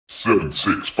7,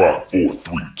 6, 5, 4,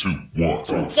 3, 2, 1. You'll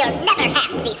never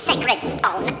have the sacred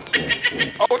stone.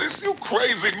 Oh, this you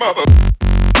crazy mother.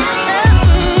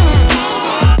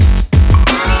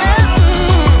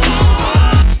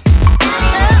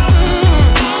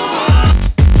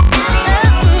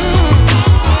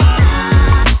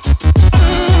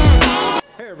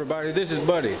 Hey everybody, this is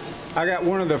Buddy. I got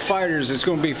one of the fighters that's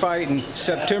going to be fighting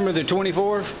September the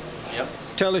 24th. Yep.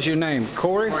 Tell us your name.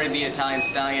 Corey? Corey the Italian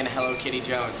Stallion, Hello Kitty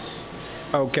Jones.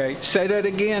 Okay. Say that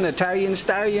again. Italian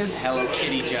Stallion? Hello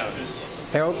Kitty Jones.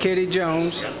 Hello Kitty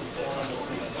Jones.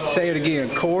 Say it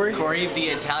again. Corey? Corey the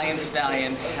Italian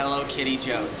Stallion, Hello Kitty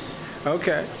Jones.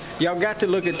 Okay. Y'all got to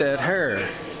look at that hair.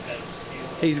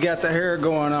 He's got the hair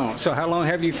going on. So how long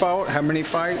have you fought? How many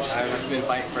fights? I've been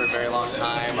fighting for a very long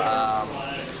time.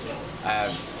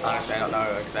 Honestly, I don't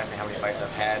know exactly how many fights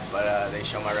I've had, but they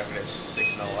show my record as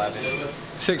 6-11.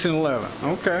 6-11.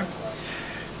 Okay.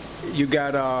 You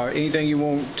got anything you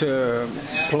want to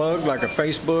plug, like a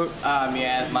Facebook?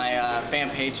 Yeah, my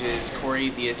fan page is Corey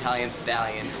the Italian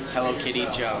Stallion, Hello Kitty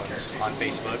Jones on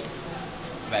Facebook.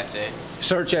 That's it.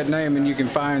 Search that name and you can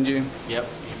find you. Yep,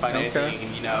 you can find anything,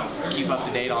 and keep up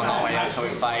to date on all my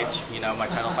upcoming fights. My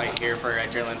title fight here for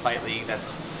Adrenaline Fight League,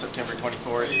 that's September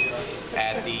 24th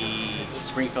at the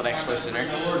Springfield Expo Center.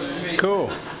 Cool.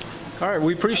 All right,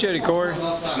 we appreciate it, Corey.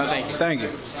 No, thank you. Thank you.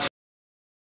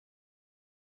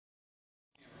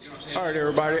 All right,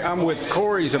 everybody, I'm with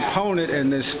Corey's opponent in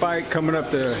this fight coming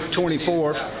up the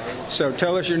 24th. So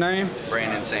tell us your name.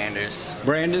 Brandon Sanders.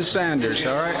 Brandon Sanders.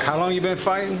 All right. How long you been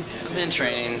fighting? I've been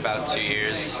training about 2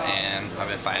 years, and I've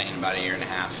been fighting about 1.5 years.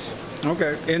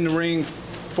 Okay. In the ring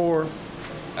for?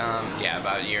 Yeah,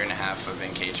 about 1.5 years I've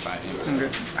been cage fighting. So.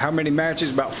 Okay. How many matches?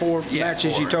 About four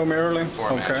matches 4. You told me earlier?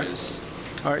 4 matches.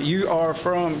 All right. You are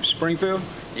from Springfield?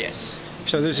 Yes.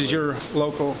 So this is your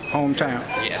local hometown?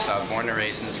 Yes, I was born and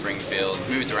raised in Springfield.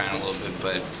 Moved around a little bit,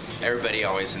 but everybody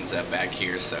always ends up back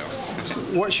here, so.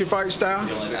 What's your fight style?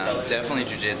 Definitely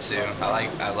jiu-jitsu.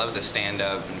 I love to stand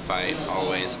up and fight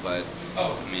always, but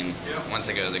I mean, once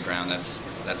I go to the ground, that's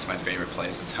my favorite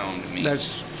place. It's home to me.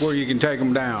 That's where you can take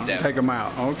them down, Definitely. Take them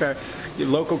out. Okay. Your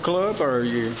local club or are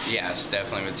you? Yes,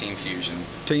 definitely with Team Fusion.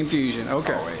 Team Fusion.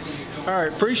 Okay. Always. All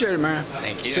right. Appreciate it, man.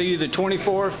 Thank you. See you the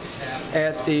 24th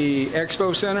at the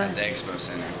Expo Center? At the Expo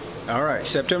Center. All right.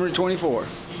 September 24th.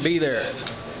 Be there.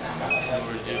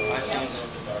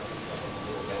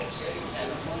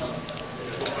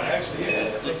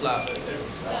 Flip-flop.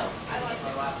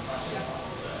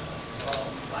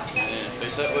 And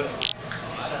face that way.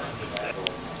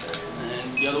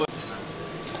 And the other way.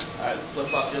 Alright,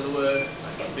 flip-flop the other way.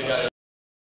 Big eye.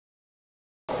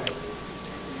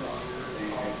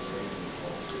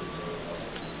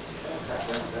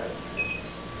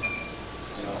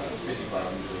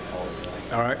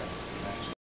 All right.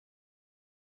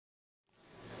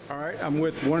 All right, I'm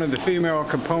with one of the female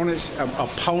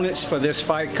opponents for this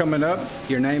fight coming up.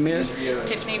 Your name is?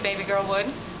 Tiffany Baby Girl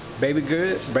Wood. Baby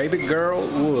Girl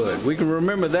Wood. We can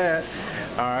remember that.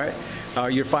 All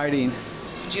right. You're fighting?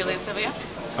 Julia Sylvia.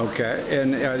 Okay,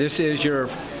 and this is your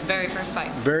very first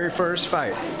fight. Very first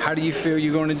fight. How do you feel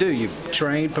you're going to do? You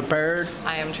trained, prepared?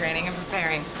 I am training and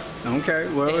preparing.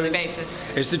 Okay, well, daily basis.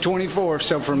 It's the 24th,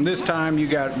 so from this time you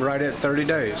got right at 30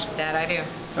 days. That I do.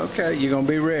 Okay, you're going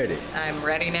to be ready. I'm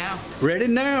ready now. Ready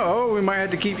now? Oh, we might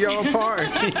have to keep y'all apart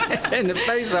in the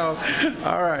face-off.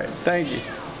 All right, thank you.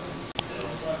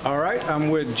 All right, I'm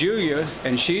with Julia,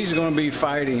 and she's going to be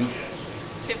fighting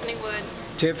Tiffany Wood.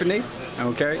 Tiffany,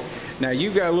 okay. Now,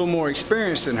 you've got a little more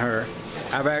experience than her.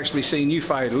 I've actually seen you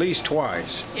fight at least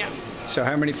twice. Yeah. So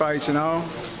how many fights in all?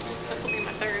 This will be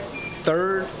my third.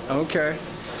 Third? Okay.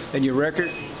 And your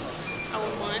record?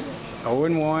 0-1.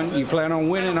 0-1. You plan on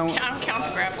winning on? I don't count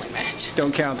the grappling match.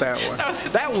 Don't count that one.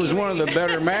 That was one of the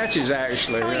better matches,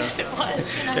 actually. At least it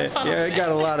was. Yeah, it got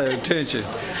a lot of attention.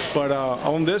 But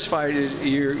on this fight,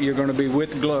 you're going to be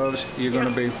with gloves. You're going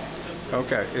to be,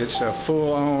 okay. It's a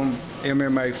full-on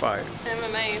MMA fight.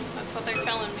 MMA. That's what they're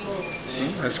telling me.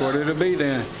 That's what it'll be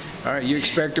then. All right. You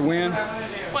expect to win?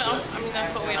 Well, I mean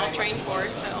that's what we all train for,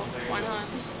 so why not?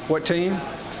 What team?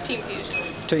 Team Fusion.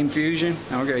 Team Fusion?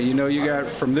 Okay, you got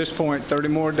from this point 30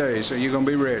 more days, so you're going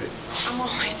to be ready. I'm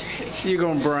always ready. You're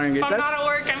going to bring it. If I'm not at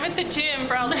work, I'm at the gym,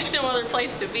 bro. There's no other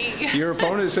place to be. Your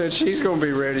opponent said she's going to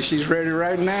be ready. She's ready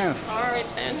right now. All right,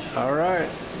 then. All right.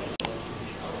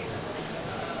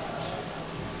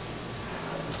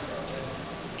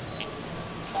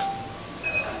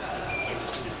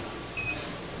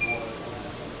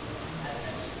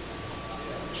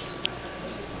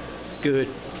 Good.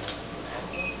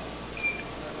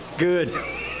 Good.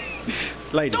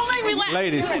 Ladies. Don't make me laugh.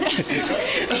 Ladies.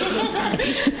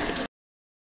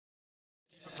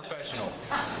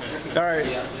 All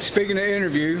right. Speaking of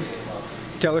interview,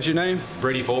 tell us your name.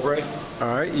 Brady Fulbright. All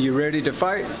right. You ready to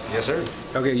fight? Yes, sir.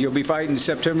 Okay. You'll be fighting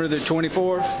September the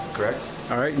 24th. Correct.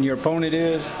 All right. And your opponent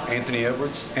is? Anthony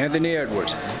Edwards. Anthony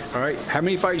Edwards. All right. How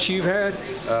many fights you've had?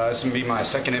 This will be my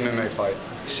second MMA fight.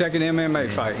 Second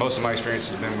MMA fight. Most of my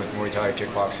experience has been with Muay Thai,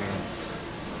 kickboxing.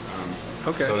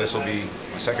 Okay. So this will be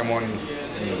my second one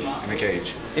in the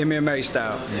cage. MMA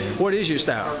style. What is your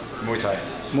style? Muay Thai.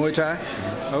 Muay Thai?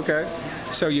 Okay.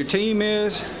 So your team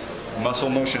is? Muscle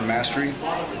Motion Mastery.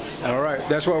 All right.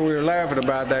 That's what we were laughing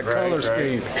about, that color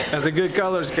scheme. That's a good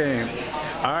color scheme.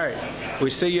 All right. We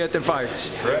see you at the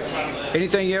fights. Correct.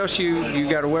 Anything else? You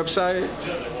got a website?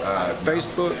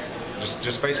 Facebook?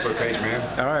 Just Facebook page, man.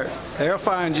 All right. They'll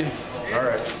find you. All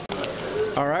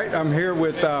right. All right. I'm here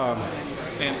with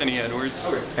Anthony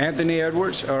Edwards. Anthony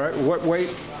Edwards. All right. What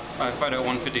weight? I fight at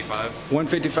 155.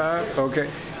 155? Okay.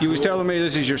 You was telling me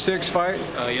this is your sixth fight?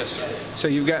 Yes, sir. So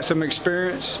you've got some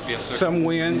experience? Yes, sir. Some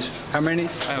wins? How many?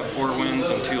 I have 4 wins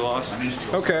and 2 losses.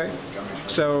 Okay.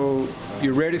 So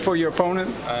you ready for your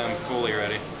opponent? I am fully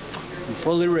ready.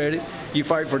 Fully ready. You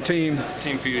fight for Team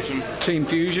Fusion. Team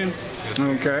Fusion? Yes, sir.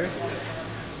 Okay.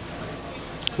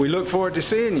 We look forward to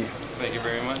seeing you. Thank you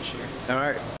very much. All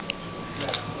right.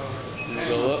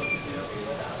 Go up.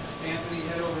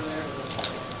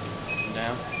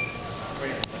 Down.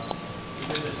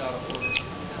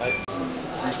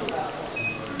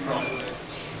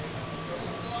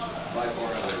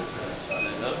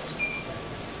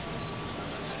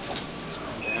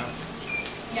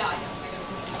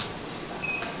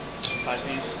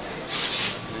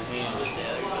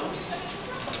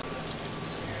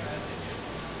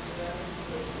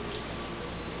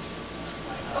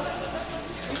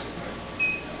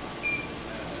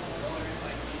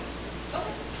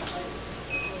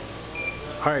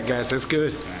 All right, guys, that's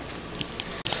good.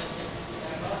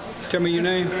 Tell me your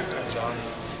name. John.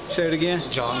 Say it again.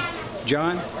 John.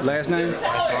 John. Last name?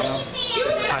 Paisano.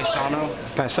 Paisano.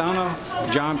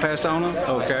 Paisano. John Paisano.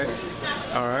 Okay.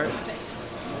 All right.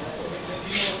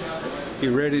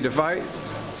 You ready to fight?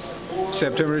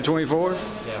 September 24th?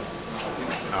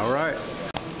 Yeah. All right.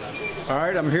 All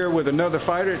right, I'm here with another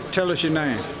fighter. Tell us your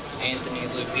name. Anthony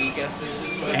Lupica.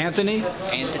 Anthony?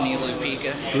 Anthony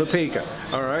Lupica. Lupica.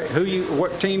 All right.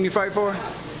 What team you fight for?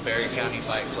 Berry County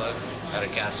Fight Club out of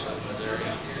Cassville, Missouri.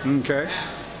 Okay.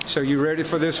 So you ready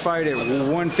for this fight at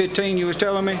 115, you was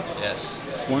telling me? Yes.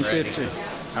 115.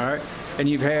 All right. And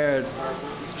you've had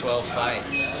 12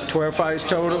 fights. 12 fights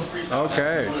total?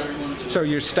 Okay. So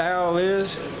your style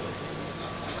is?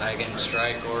 I can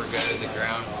strike or go to the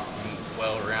ground,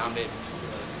 well-rounded.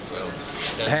 Well,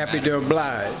 Happy to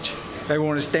oblige. They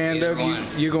want to stand up,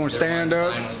 you're going to stand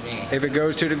up. If it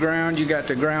goes to the ground, you got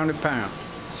the ground and pound.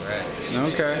 That's right.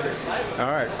 Okay.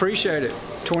 All right. Appreciate it.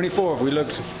 24th. We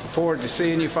look forward to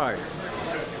seeing you fight.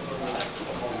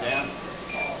 Down.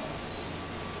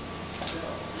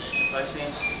 Side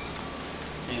stance.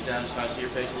 Hands down, just trying to see your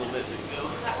face a little bit. There you go.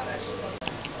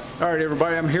 All right,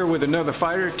 everybody. I'm here with another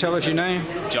fighter. Tell us your name.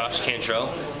 Josh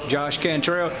Cantrell. Josh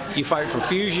Cantrell. You fight for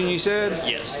Fusion, you said?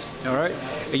 Yes. All right.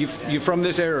 You from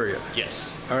this area?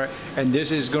 Yes. All right. And this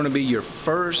is going to be your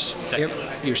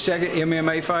your second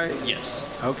MMA fight? Yes.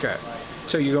 Okay.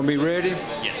 So you're going to be ready?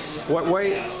 Yes. What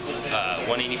weight?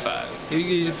 185.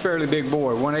 He's a fairly big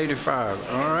boy, 185.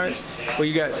 All right. Well,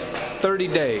 you got 30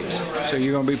 days. So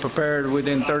you're going to be prepared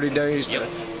within 30 days to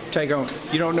take on.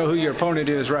 You don't know who your opponent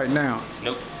is right now?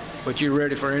 Nope. But you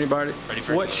ready for anybody? Ready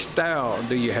for What anybody. style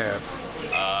do you have?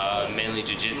 Mainly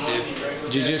jiu-jitsu.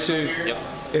 Jiu-jitsu? Yep.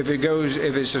 If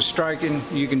it's a striking,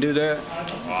 you can do that?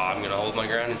 I'm going to hold my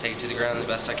ground and take it to the ground the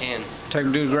best I can. Take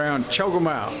them to the ground, choke them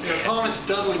out. Your opponent's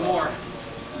Dudley Moore.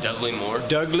 Dudley Moore?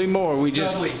 Dudley Moore.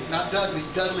 Dudley, not Dudley,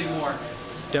 Dudley Moore.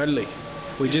 Dudley.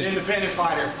 Independent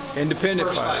fighter.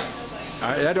 Independent fighter. All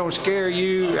right, that don't scare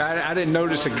you. I didn't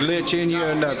notice a glitch in you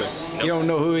or nothing. Nope. You don't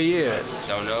know who he is.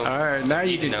 Don't know. All right, now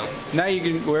you can know. Now you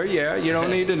can. Well, yeah, you don't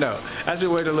need to know. That's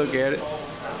the way to look at it.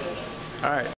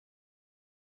 All right.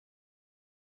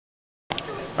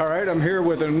 All right, I'm here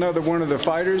with another one of the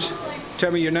fighters.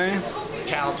 Tell me your name.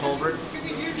 Cal Tolbert.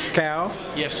 Cal?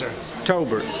 Yes, sir.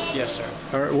 Tolbert. Yes, sir.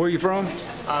 All right, where are you from?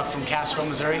 From Cassville,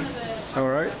 Missouri. All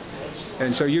right.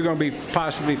 And so you're going to be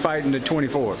possibly fighting the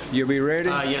 24th. You'll be ready?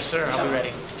 Yes, sir. I'll be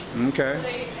ready.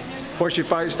 Okay. What's your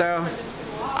fight style?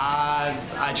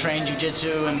 I train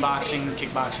jiu-jitsu and boxing,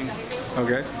 kickboxing.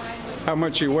 Okay. How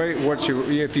much you weigh? What's your,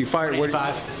 if you fight?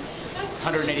 185.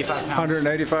 185 pounds.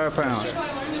 185 pounds. Yes, sir.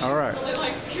 All right.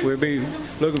 We'll be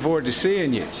looking forward to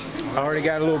seeing you. Already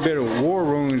got a little bit of war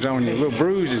wounds on you, little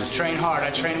bruises. Train hard.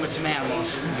 I train with some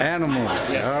animals. Animals.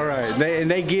 Yes. All right. And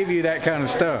they give you that kind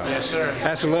of stuff. Yes, sir.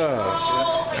 That's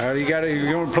love. You got to. If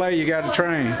you're going to play, you got to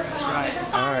train. That's right.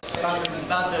 All right.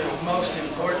 About the most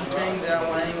important thing that I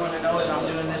want anyone to know is I'm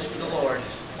doing this for the Lord.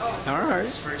 All right.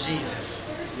 It's for Jesus.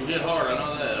 You did hard, I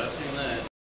know that. I've seen that.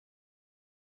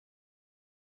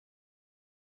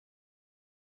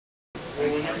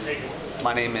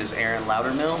 My name is Aaron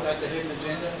Loudermill,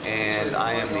 and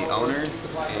I am the owner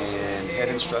and head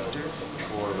instructor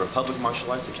for Republic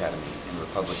Martial Arts Academy in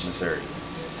Republic, Missouri.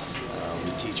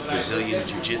 We teach Brazilian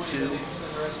Jiu-Jitsu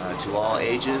to all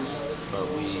ages,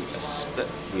 but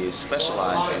we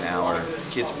specialize in our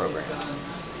kids program.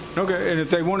 Okay, and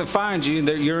if they want to find you,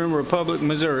 that you're in Republic,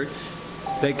 Missouri,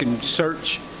 they can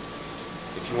search.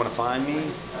 If you want to find me,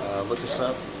 look us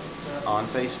up on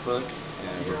Facebook,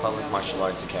 Republic Martial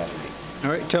Arts Academy. All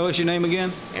right, tell us your name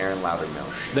again. Aaron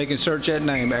Loudermill. They can search that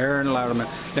name, Aaron Loudermill.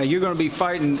 Now you're going to be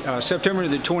fighting September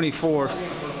the 24th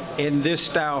in this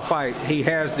style fight. He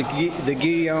has the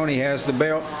gi on, he has the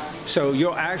belt, so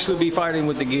you'll actually be fighting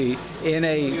with the gi in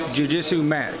a jiu-jitsu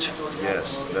match.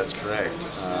 Yes, that's correct.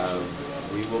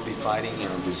 We will be fighting in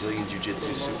a Brazilian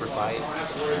Jiu-Jitsu super fight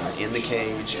in the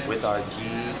cage with our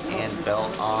gi and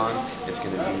belt on. It's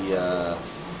going to be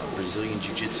Brazilian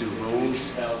Jiu-Jitsu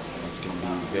rules. It's going to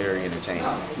be very entertaining.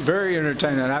 Very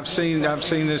entertaining. I've seen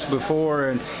this before,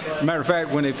 and matter of fact,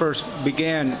 when they first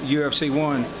began UFC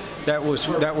 1,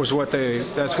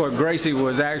 that's what Gracie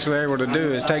was actually able to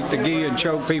do, is take the gi and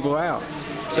choke people out.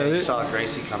 So you saw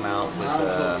Gracie come out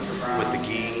with the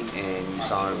gi, and you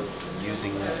saw him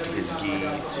using his gi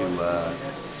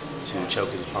to choke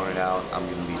his opponent out. I'm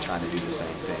going to be trying to do the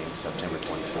same thing September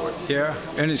 24th. Yeah,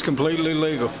 and it's completely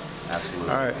legal. Absolutely.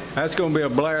 All right, that's going to be a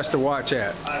blast to watch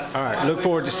at. All right, look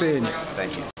forward to seeing you.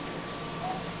 Thank you.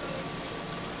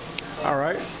 All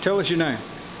right, tell us your name.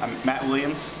 I'm Matt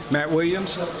Williams. Matt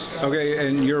Williams. Okay,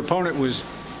 and your opponent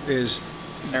is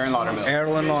Aaron Loudermill.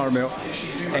 Aaron Loudermill,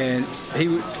 and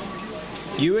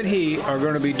you and he are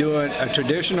going to be doing a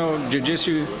traditional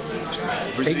jiu-jitsu.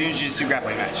 Brazilian Jiu-Jitsu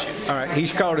grappling match. Yes. All right,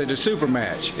 he's called it a super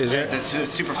match. Is that? It's a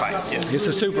super fight. Yes. It's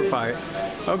a super fight.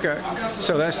 Okay,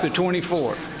 so that's the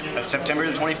 24th. That's September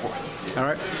the 24th. All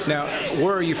right. Now,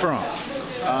 where are you from?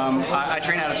 I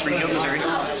train out of Springfield, Missouri.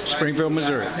 Springfield,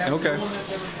 Missouri. Okay.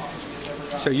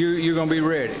 So you're going to be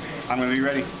ready. I'm going to be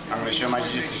ready. I'm going to show my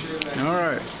jiu-jitsu. All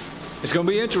right. It's going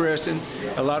to be interesting.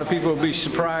 A lot of people will be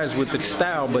surprised with the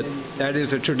style, but that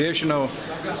is a traditional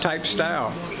type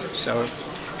style. So,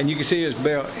 and you can see his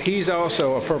belt. He's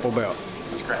also a purple belt.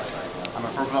 That's correct. I'm a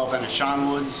purple belt under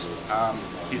Sean Woods.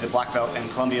 He's a black belt in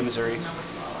Columbia, Missouri.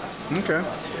 Okay.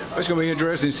 It's going to be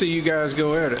interesting to see you guys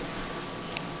go at it.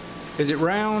 Is it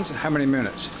rounds? How many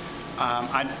minutes?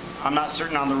 I'm not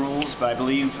certain on the rules, but I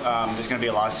believe there's going to be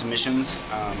a lot of submissions.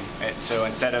 So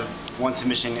instead of one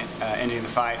submission ending the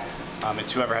fight,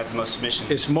 it's whoever has the most submissions.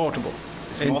 It's multiple.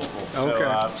 It's multiple.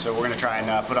 Okay. So we're going to try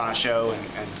and put on a show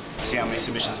and see how many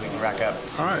submissions we can rack up.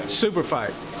 All right. Super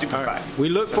fight. Super All right. fight. We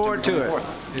look forward to 24th. it.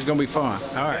 It's going to be fun.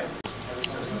 All right.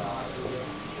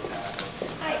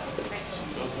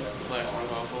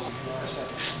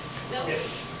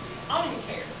 I don't even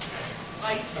care.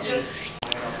 Like, just...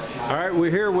 All right, we're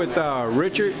here with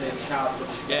Richard.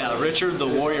 Yeah, Richard, the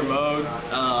Warrior Mode.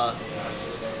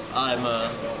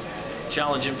 I'm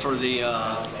challenging for the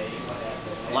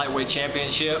lightweight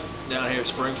championship down here at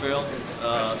Springfield,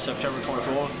 September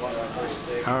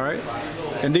 24th. All right.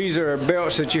 And these are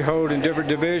belts that you hold in different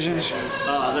divisions?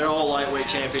 They're all lightweight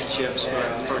championships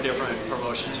for different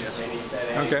promotions, yes.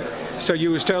 Okay. So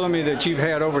you was telling me that you've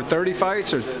had over 30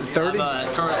 fights or 30?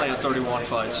 I'm currently at 31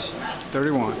 fights.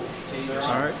 31.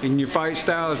 All right. And your fight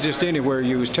style is just anywhere,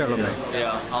 you was telling me?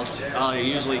 Yeah. I'll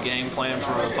usually game plan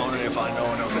for an opponent if I know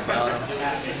enough about him.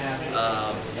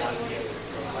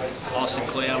 Austin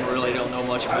Clem, I really don't know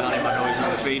much about him. I know he's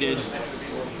undefeated.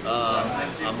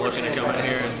 I'm looking to come in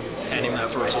here and hand him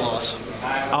that first loss.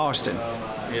 Austin?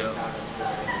 Yeah.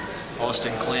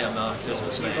 Austin Clem is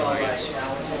his name, I guess.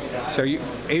 So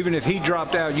even if he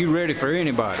dropped out, you ready for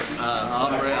anybody?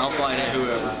 I'll fight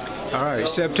whoever. All right,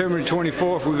 September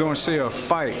 24th, we're going to see a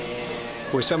fight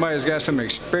with somebody that's got some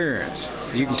experience.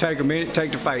 You can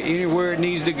take the fight anywhere it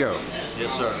needs to go.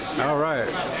 Yes, sir. All right.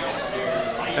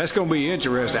 That's going to be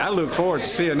interesting. I look forward to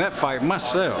seeing that fight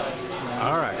myself.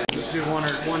 All right. Let's do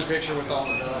one picture with all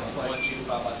the belts.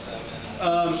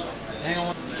 Hang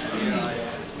on.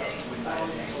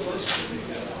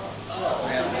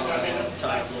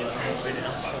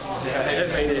 Yeah, it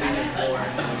made it even more.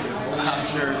 I'm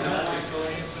sure.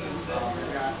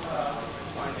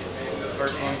 The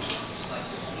first one.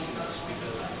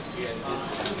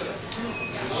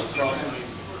 One crossing.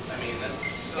 I mean,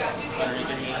 that's underneath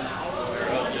the hand. Or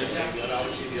up this, and I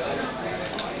would shoot the other.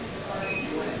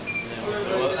 And then we'll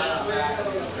go up.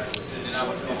 And then I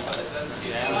would go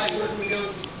down.